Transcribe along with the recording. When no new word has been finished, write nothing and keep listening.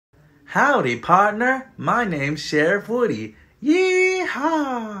Howdy, partner. My name's Sheriff Woody.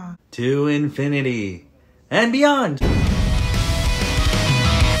 Yeehaw! To infinity and beyond.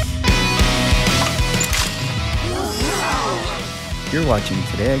 You're watching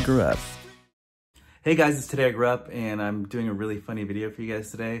Today I Grew Up. Hey guys, it's Today I Grew Up, and I'm doing a really funny video for you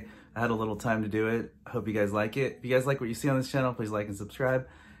guys today. I had a little time to do it. I hope you guys like it. If you guys like what you see on this channel, please like and subscribe,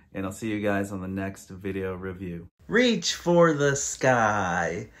 and I'll see you guys on the next video review. Reach for the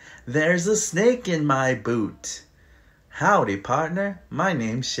sky. There's a snake in my boot. Howdy, partner. My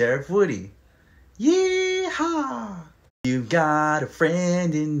name's Sheriff Woody. Yeehaw! You've got a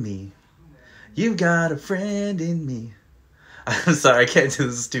friend in me. You've got a friend in me. I'm sorry, I can't do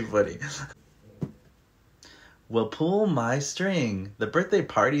this. It's too funny. Well, pull my string. The birthday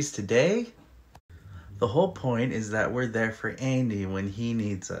party's today. The whole point is that we're there for Andy when he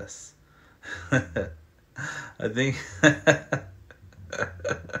needs us. I think...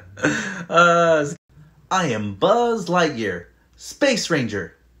 I am Buzz Lightyear, Space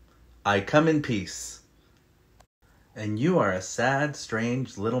Ranger. I come in peace. And you are a sad,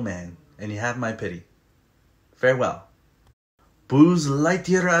 strange little man, and you have my pity. Farewell. Buzz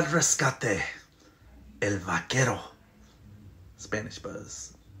Lightyear al rescate. El vaquero. Spanish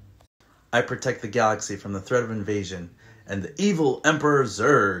Buzz. I protect the galaxy from the threat of invasion and the evil Emperor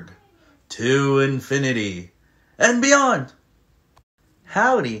Zurg. To infinity and beyond.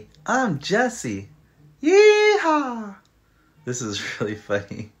 Howdy, I'm Jesse. Yeehaw! This is really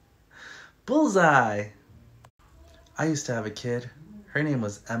funny. Bullseye. I used to have a kid. Her name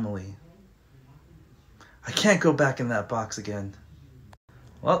was Emily. I can't go back in that box again.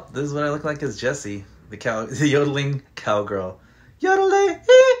 Well, this is what I look like as Jessie, the yodeling cowgirl. Yodeling,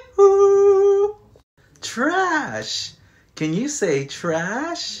 hee-hoo! Trash! Can you say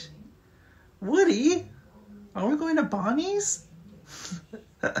trash? Woody, are we going to Bonnie's?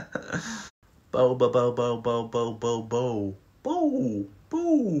 Bo bo bo bo bo bo bo bo bo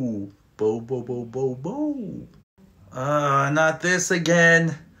bo bo bo bo bo bo. Not this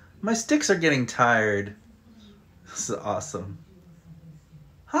again. My sticks are getting tired. This is awesome.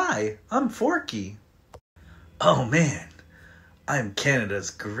 Hi, I'm Forky. Oh man, I'm Canada's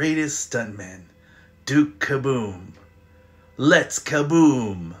greatest stuntman, Duke Kaboom. Let's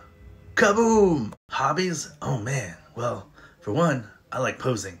kaboom! Kaboom! Hobbies? Oh man, well, for one, I like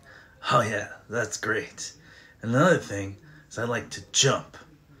posing. Oh yeah, that's great. And another thing is I like to jump.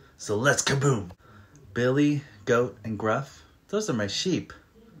 So let's kaboom! Billy, Goat, and Gruff, those are my sheep.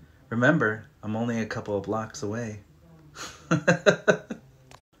 Remember, I'm only a couple of blocks away.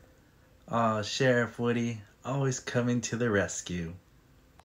 Aw, Sheriff Woody, always coming to the rescue.